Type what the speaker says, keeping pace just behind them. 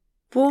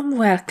Warm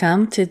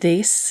welcome to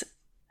this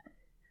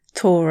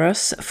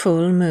Taurus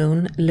full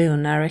moon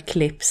lunar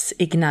eclipse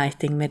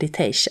igniting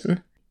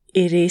meditation.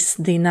 It is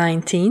the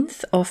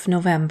 19th of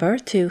November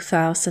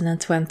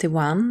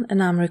 2021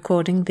 and I'm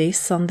recording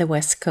this on the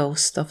west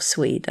coast of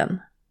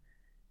Sweden.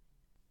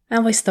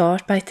 And we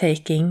start by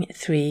taking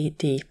 3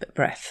 deep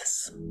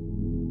breaths.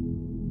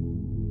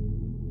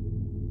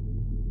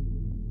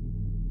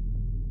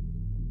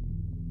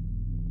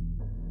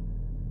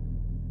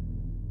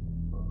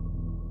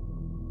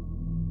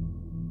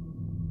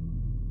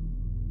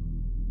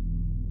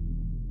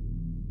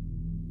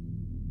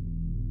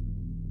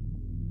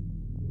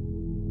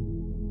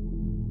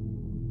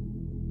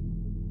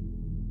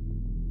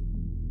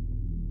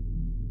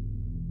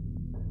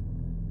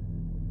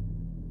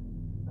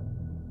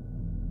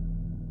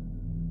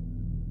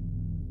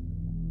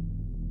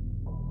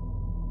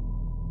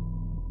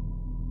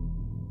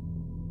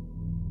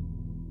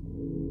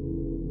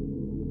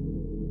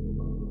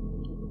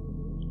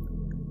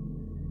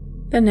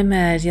 Then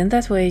imagine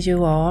that where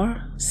you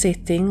are,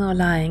 sitting or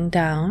lying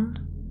down,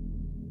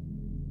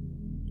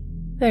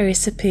 there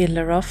is a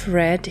pillar of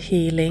red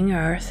healing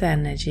earth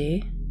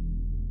energy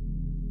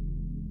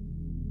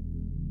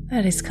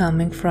that is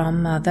coming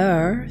from Mother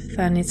Earth,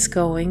 and it's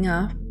going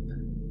up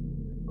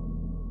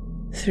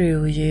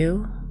through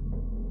you,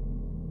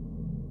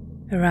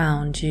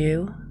 around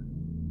you,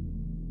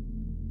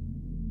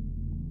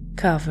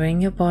 covering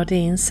your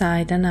body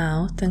inside and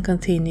out and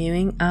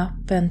continuing up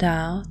and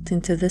out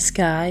into the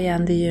sky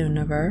and the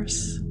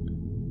universe.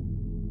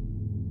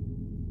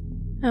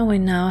 And we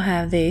now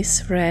have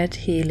this red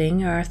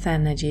healing earth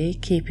energy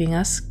keeping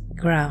us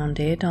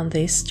grounded on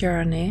this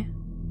journey.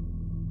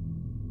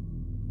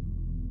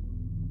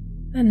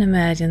 And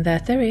imagine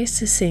that there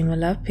is a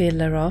similar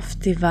pillar of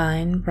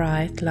divine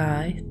bright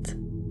light,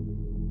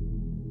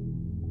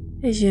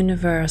 a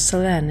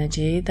universal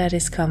energy that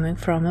is coming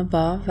from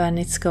above, and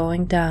it's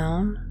going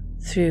down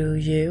through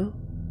you,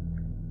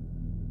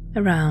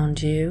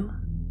 around you,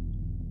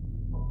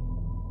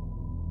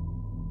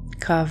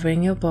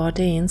 covering your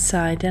body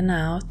inside and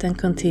out and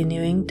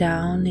continuing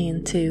down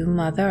into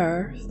Mother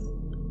Earth.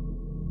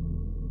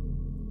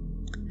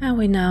 And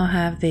we now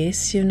have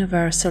this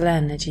universal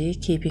energy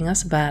keeping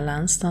us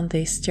balanced on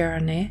this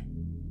journey.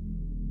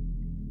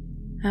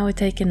 And we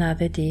take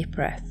another deep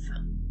breath.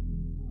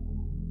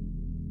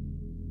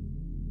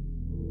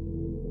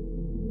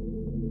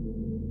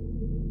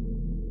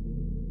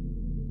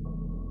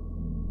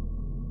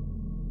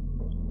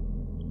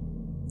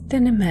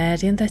 Then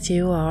imagine that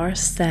you are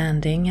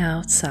standing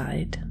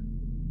outside.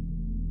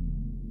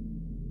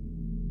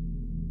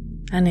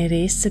 And it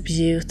is a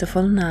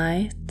beautiful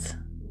night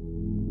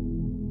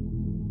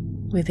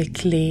with a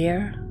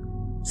clear,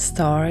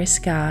 starry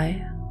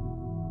sky.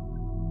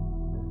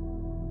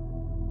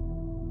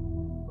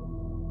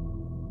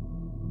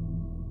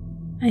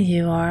 And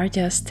you are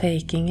just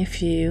taking a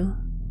few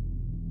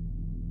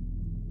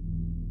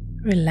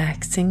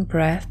relaxing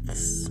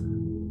breaths,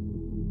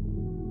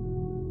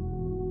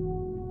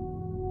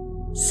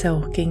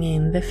 soaking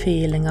in the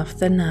feeling of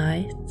the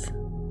night,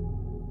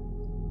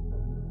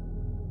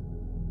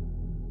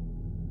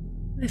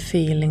 the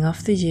feeling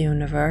of the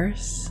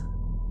universe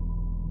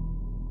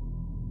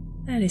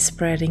that is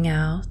spreading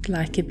out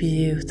like a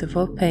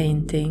beautiful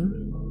painting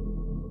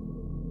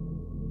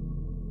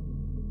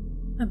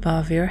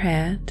above your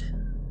head.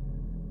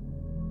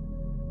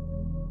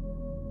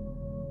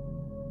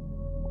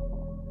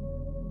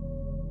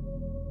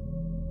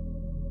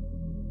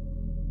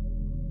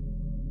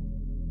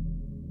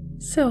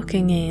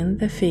 Soaking in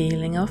the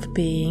feeling of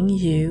being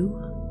you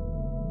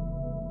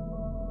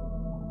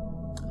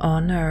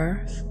on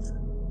Earth,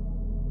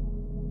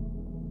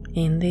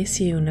 in this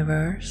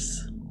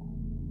universe,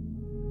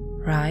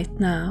 right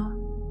now.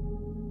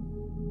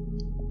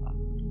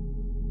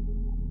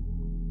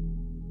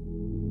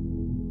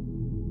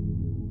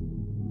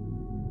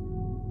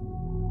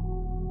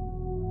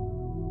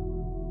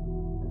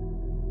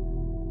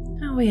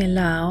 And we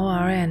allow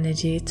our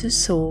energy to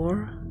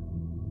soar,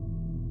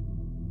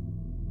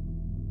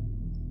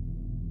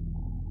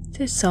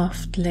 to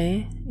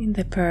softly, in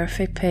the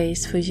perfect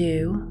pace for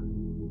you,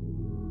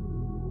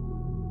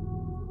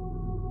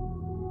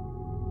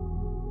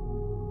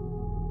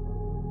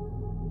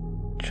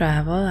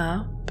 travel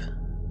up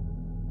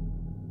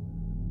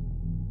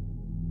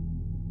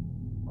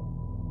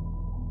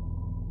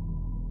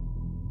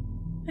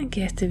and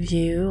get a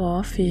view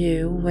of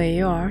you where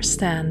you are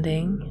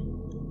standing.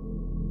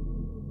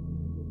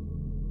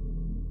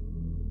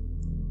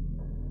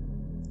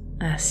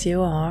 As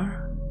you are.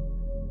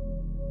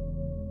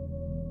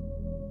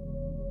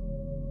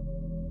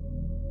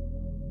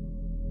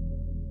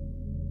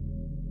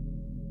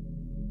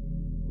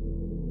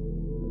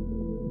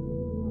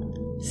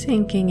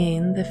 Sinking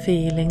in the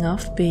feeling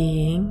of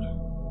being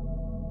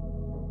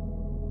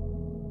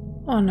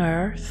on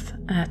Earth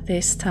at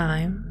this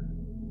time,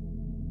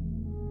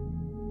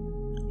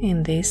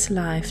 in this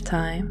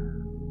lifetime.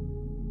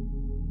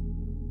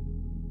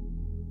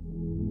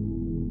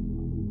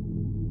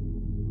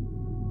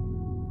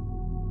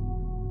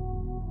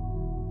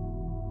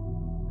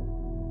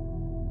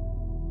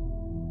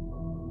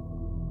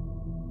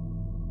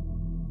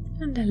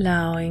 and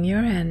allowing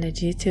your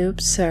energy to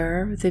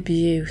observe the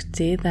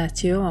beauty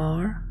that you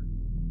are,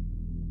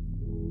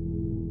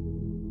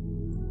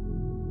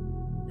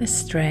 the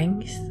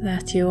strength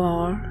that you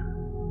are,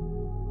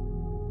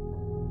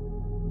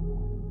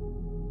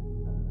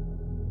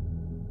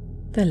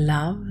 the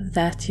love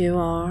that you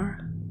are,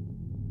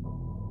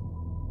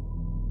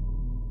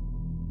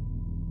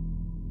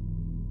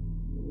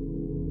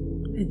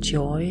 the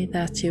joy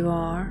that you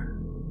are.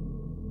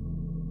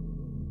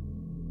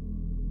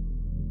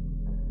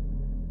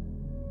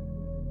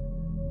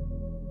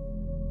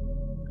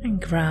 And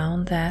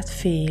ground that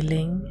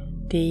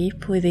feeling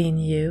deep within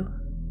you.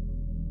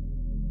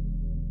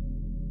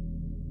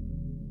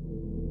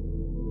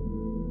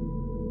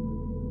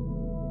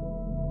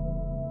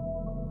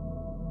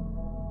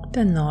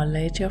 The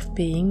knowledge of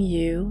being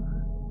you,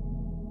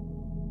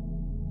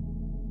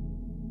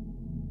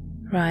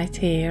 right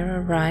here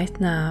or right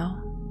now.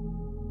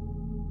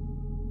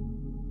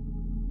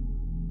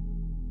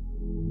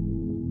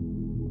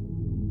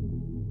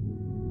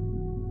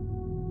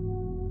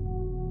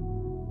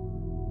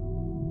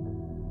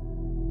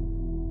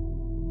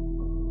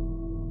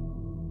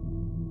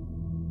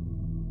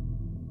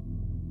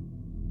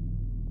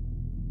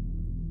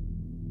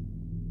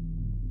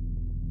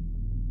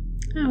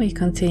 And we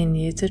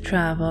continue to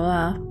travel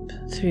up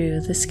through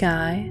the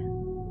sky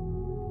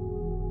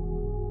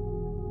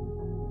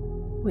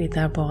with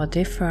our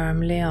body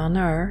firmly on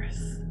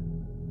earth.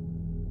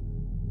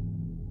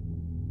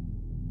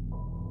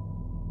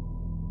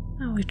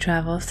 And we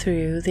travel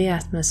through the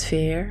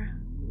atmosphere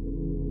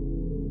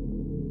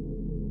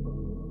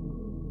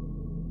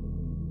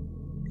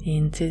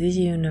into the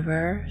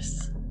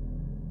universe.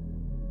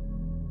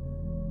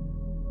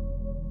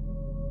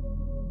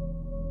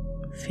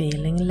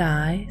 Feeling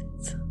light,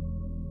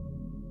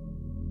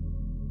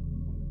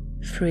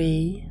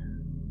 free,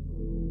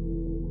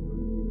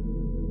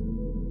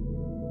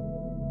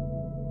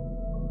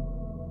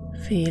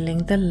 feeling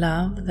the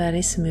love that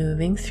is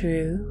moving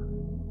through,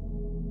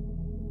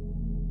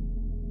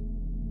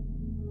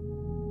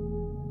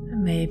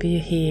 and maybe you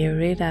hear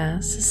it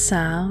as a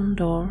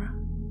sound or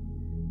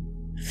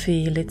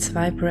feel its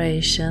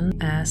vibration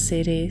as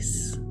it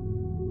is,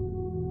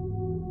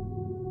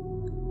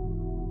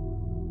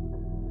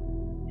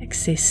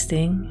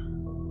 existing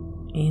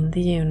in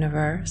the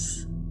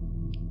universe,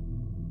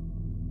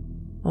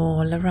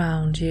 all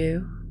around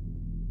you,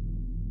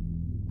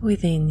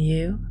 within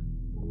you.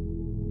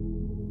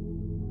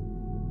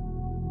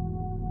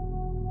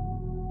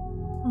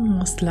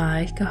 Almost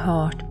like a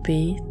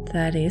heartbeat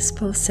that is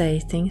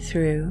pulsating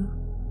through.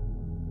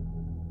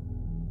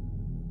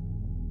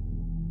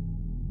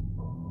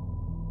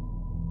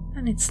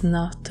 And it's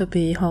not to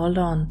be held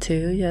on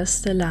to,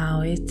 just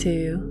allow it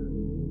to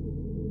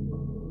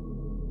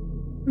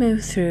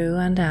move through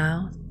and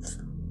out,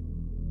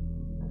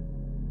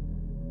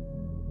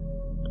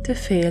 to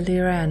fill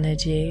your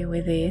energy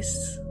with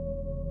this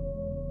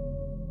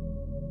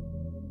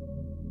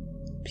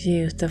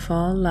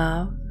beautiful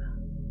love.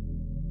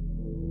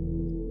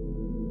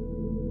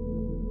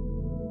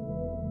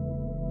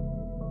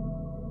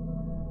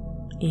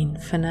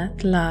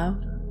 Infinite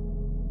love.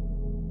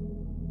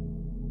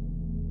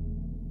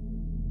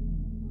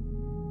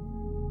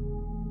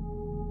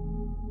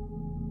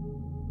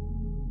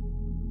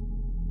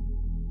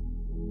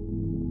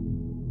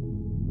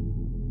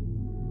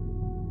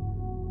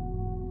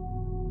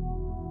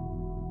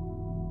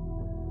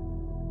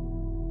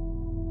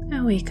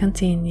 And we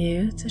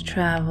continue to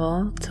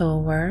travel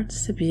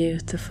towards the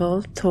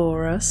beautiful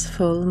Taurus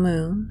full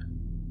moon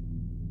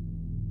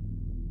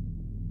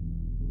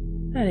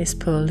that is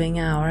pulling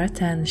our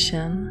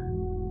attention,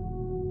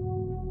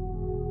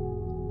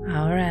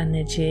 our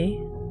energy,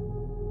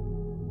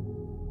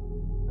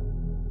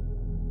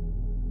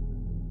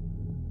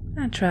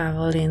 and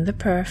travel in the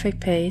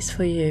perfect pace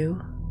for you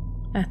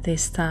at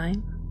this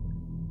time.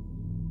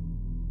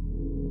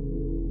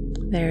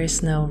 There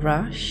is no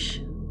rush.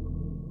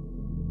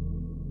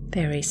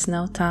 There is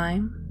no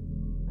time.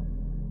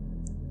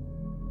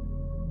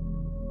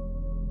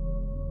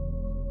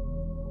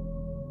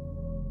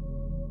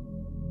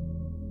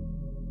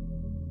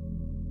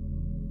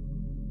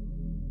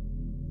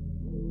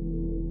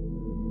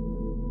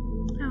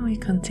 And we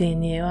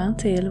continue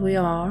until we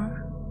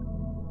are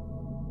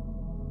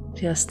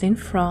just in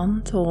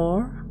front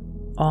or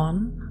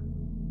on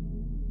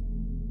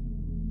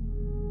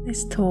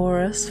this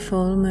Taurus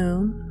full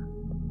moon.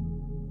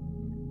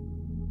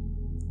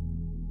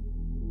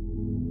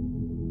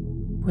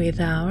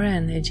 With our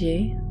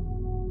energy,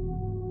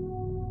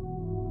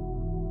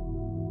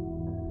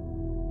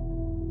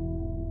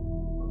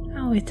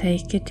 and we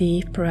take a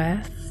deep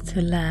breath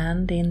to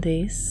land in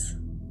this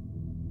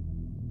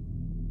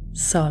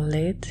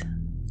solid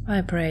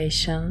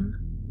vibration.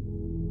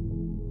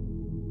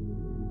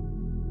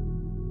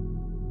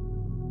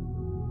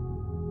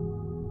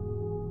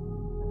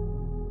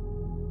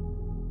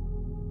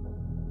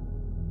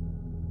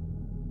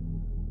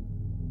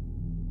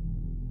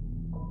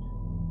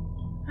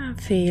 And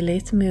feel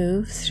it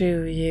move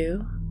through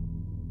you,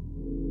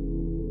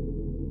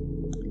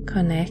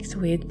 Connect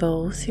with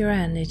both your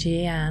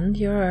energy and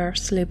your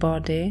earthly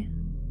body.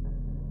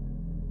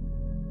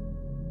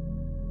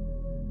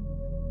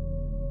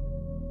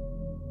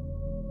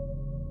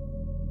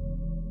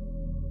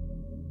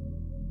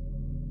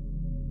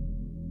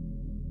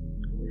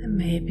 And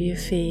maybe you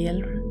feel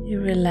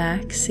you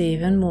relax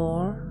even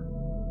more.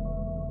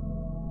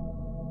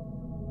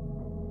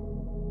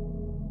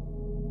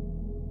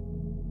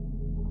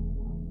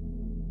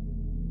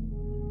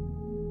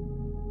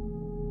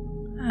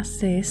 As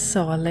this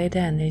solid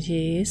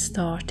energy is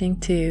starting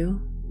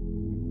to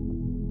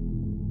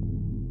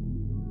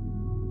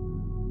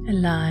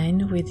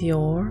align with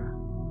your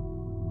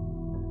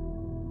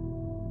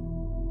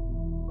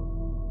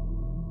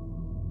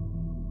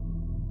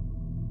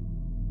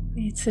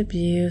it's a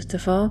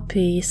beautiful,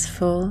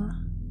 peaceful,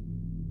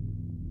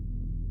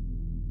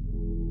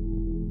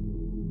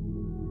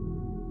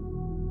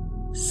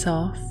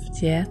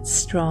 soft yet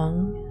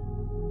strong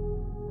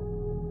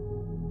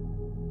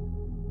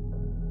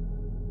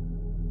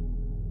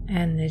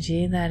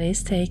energy that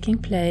is taking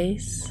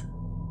place.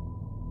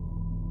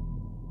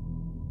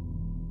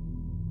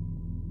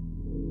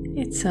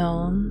 Its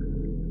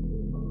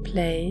own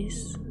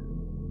place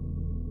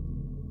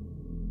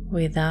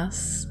with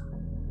us,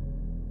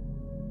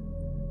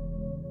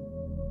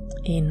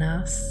 in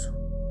us.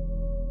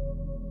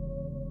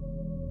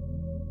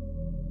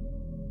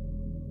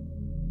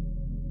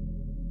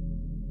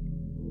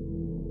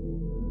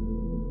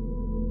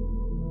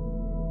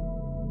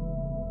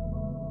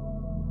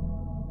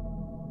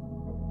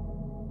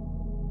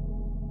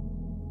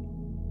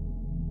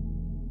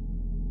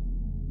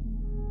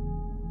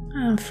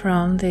 And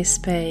from this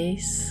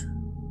space,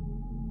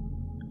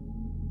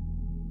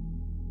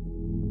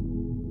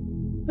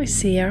 we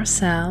see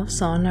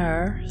ourselves on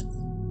Earth,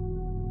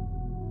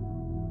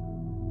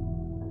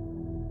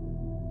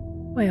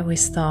 where we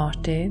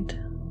started.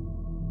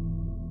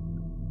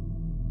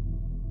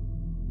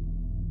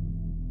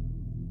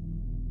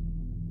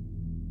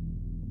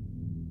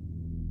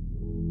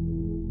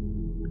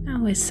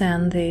 And we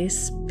send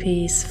this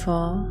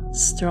peaceful,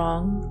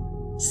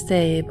 strong,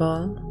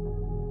 stable,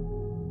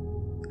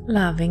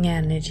 loving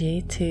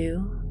energy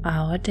to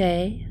our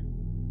day,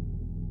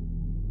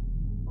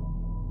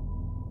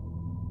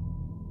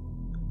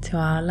 to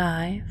our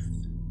life,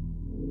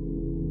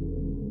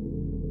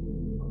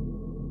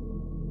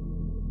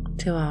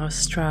 to our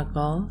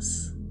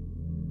struggles,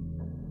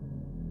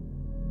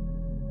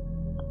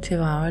 to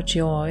our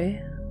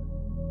joy,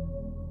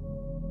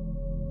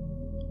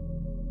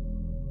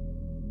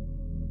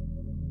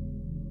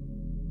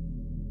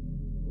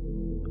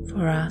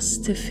 for us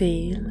to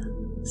feel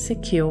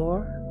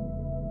secure,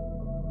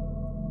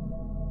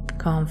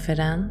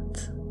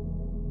 confident,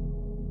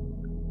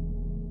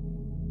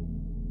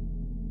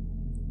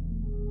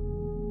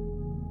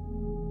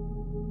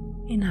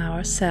 in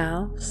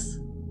ourselves,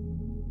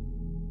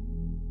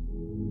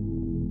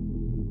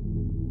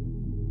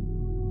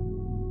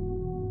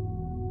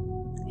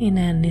 in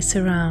any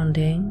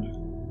surrounding,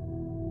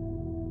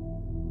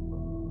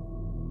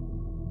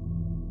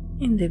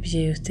 in the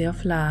beauty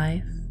of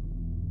life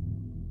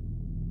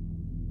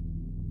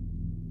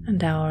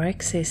and our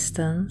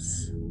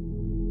existence.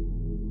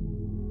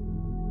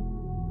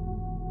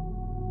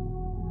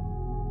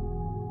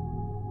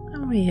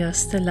 And we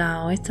just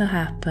allow it to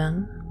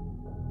happen.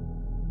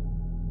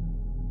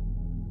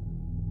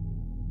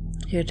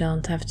 You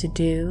don't have to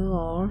do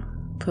or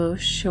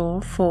push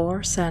or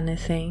force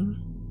anything.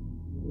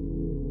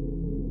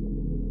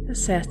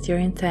 Just set your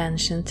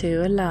intention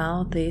to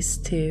allow this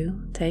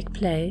to take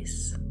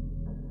place.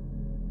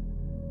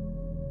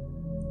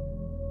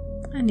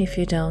 And if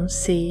you don't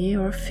see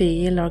or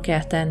feel or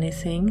get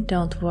anything,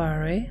 don't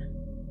worry.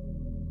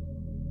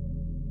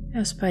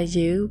 Just by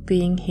you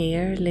being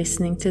here,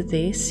 listening to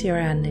this, your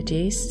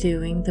energy is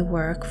doing the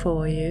work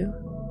for you.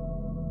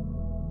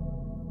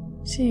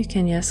 So you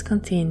can just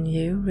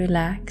continue,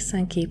 relax,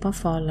 and keep on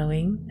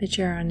following the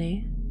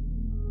journey.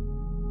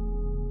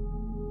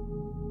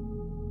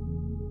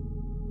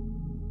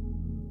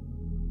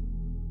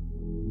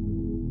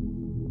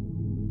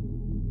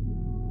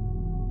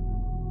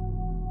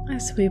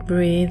 As we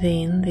breathe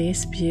in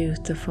this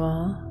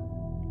beautiful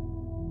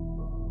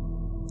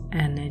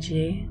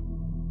energy,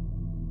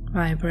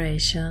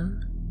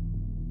 vibration,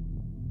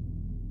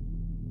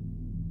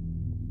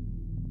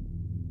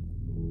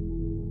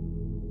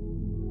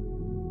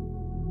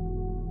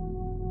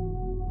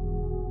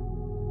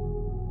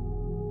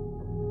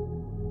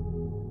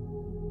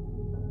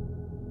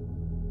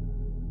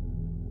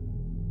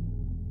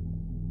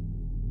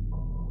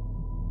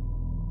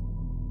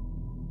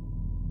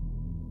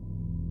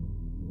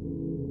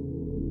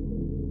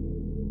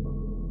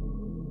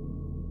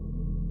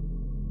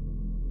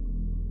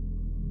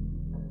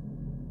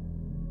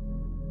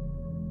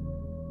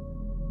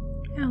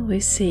 and we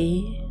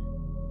see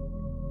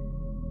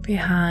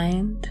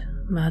behind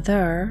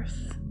Mother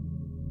Earth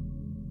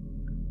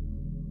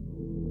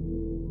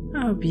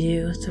our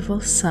beautiful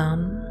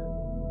sun,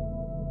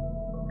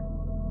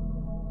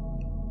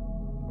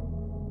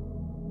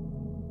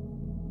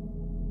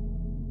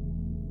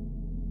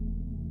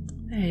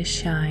 Very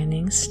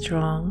shining,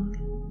 strong.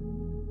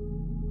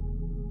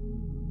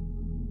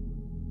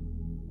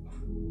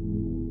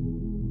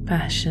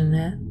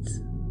 Passionate.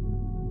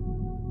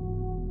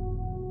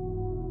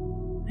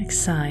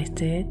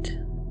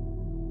 Excited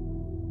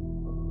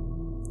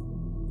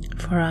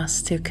for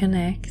us to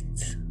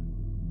connect.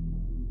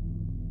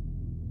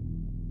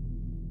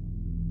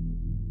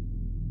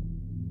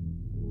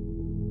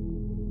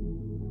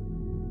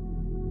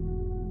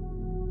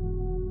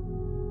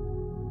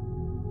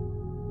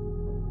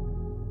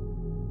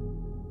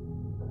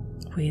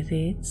 With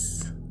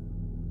its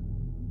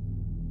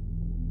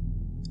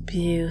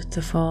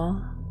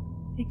beautiful,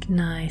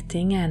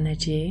 igniting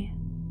energy.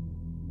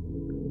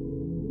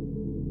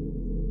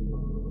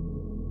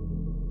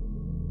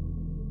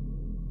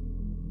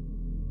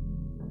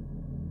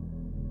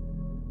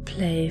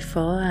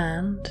 Playful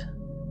and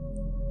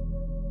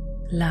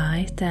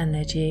light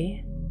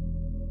energy.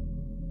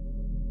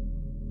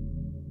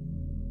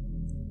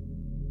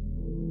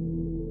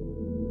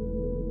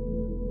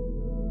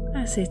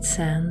 As it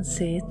sends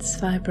its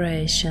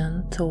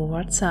vibration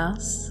towards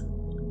us,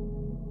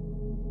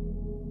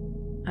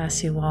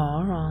 as you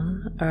are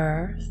on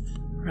Earth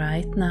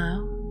right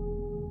now.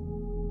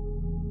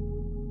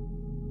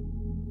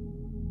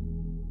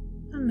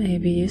 And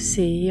maybe you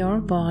see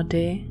your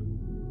body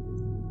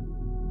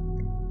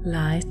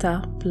light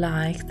up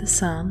like the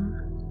sun,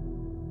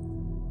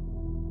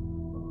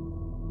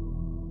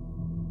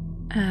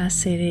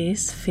 as it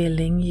is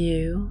filling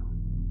you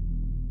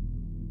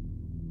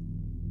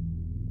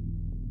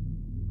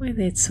with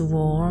its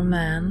warm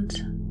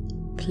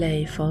and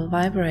playful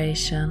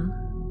vibration.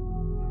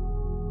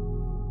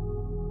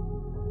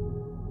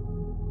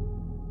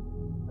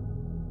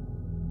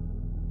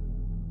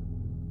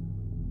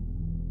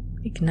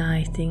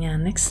 Igniting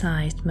an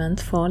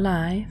excitement for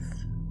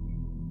life,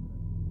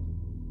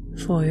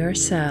 for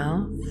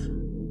yourself,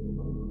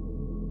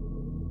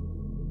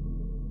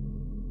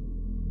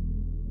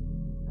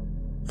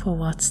 for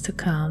what's to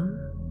come,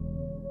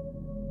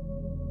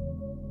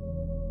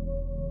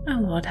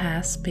 and what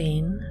has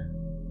been.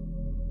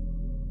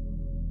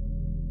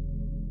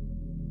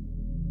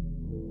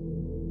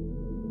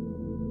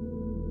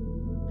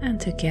 And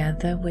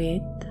together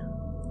with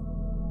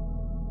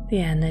the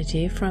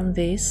energy from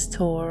this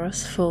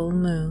Taurus full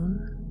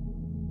moon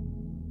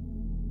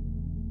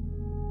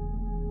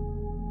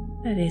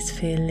that is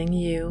filling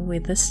you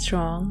with a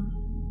strong,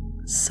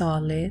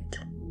 solid,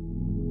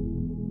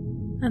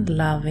 and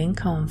loving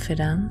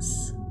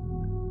confidence.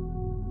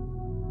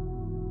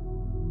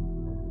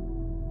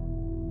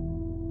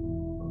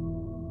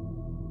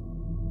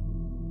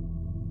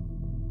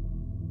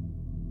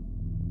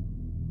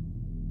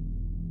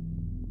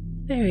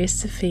 There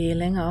is a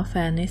feeling of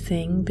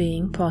anything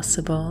being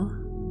possible.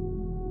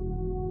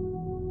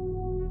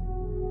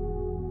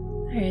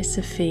 There is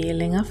a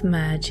feeling of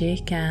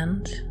magic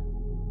and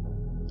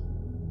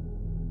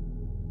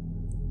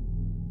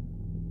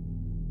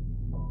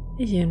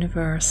a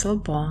universal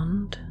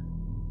bond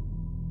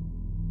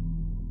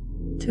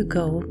to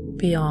go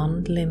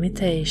beyond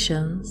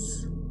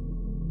limitations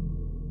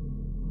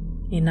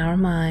in our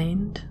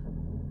mind.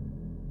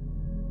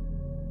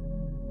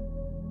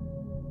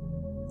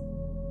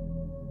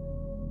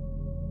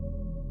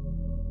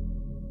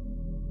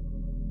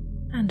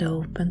 And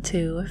open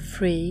to a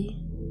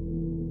free,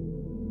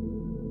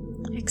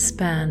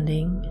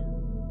 expanding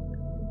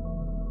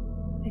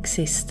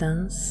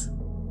existence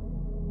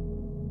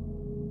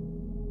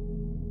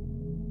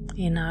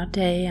in our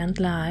day and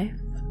life.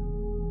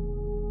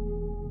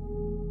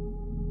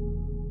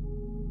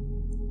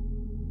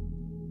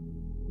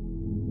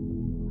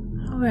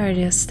 We're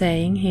just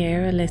staying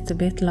here a little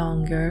bit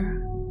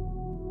longer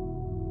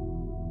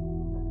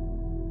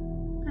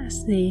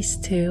as these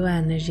two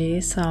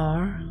energies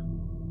are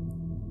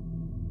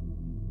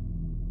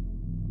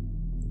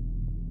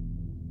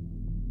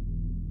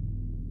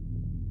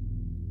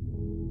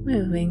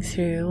moving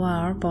through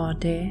our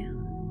body,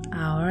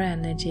 our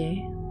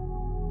energy,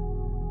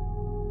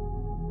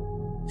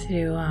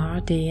 through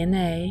our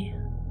DNA,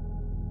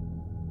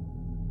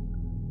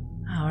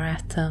 our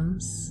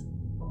atoms,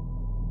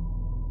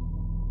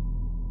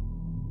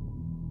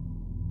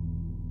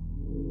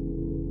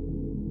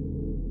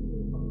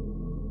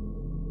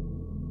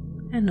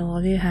 and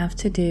all you have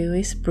to do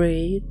is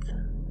breathe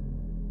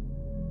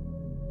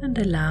and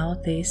allow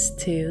this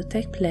to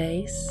take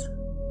place.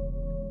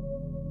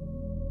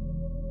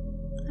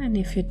 And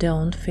if you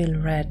don't feel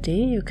ready,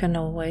 you can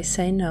always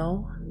say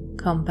no,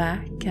 come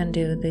back and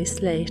do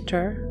this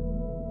later.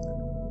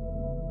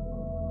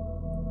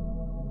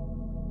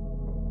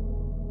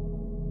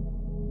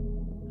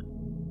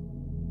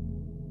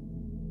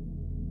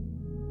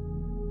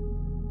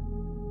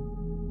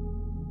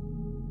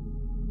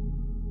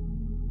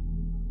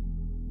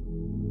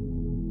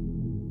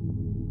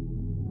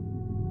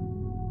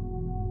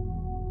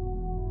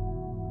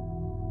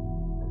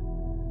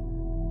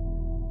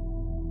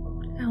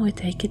 And we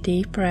take a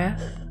deep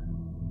breath.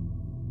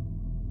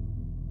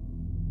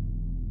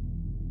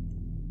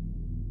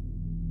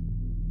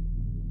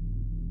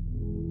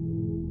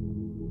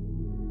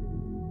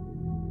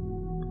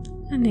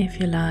 And if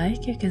you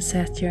like, you can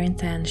set your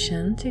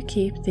intention to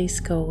keep this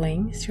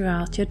going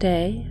throughout your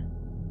day.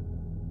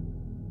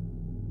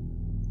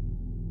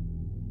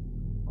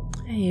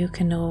 And you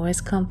can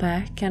always come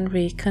back and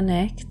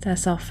reconnect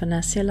as often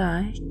as you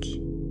like.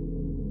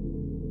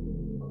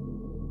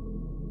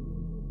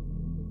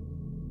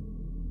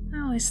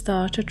 Now we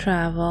start to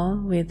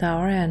travel with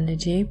our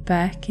energy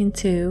back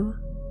into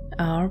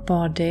our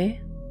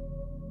body.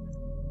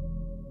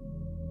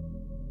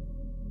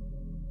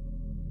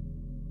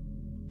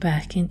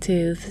 Back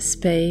into the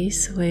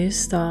space where you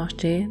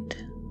started.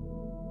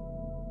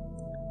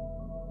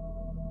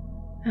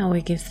 And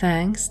we give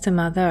thanks to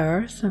Mother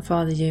Earth and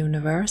Father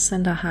Universe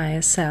and our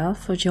higher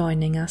self for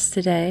joining us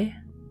today.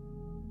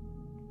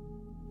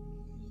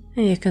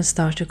 And you can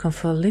start to come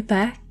fully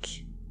back.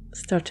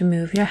 Start to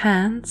move your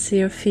hands,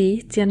 your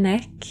feet, your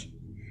neck.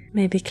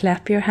 Maybe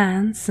clap your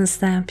hands and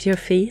stamp your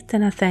feet,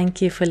 and I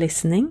thank you for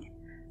listening.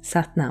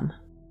 Sat Nam.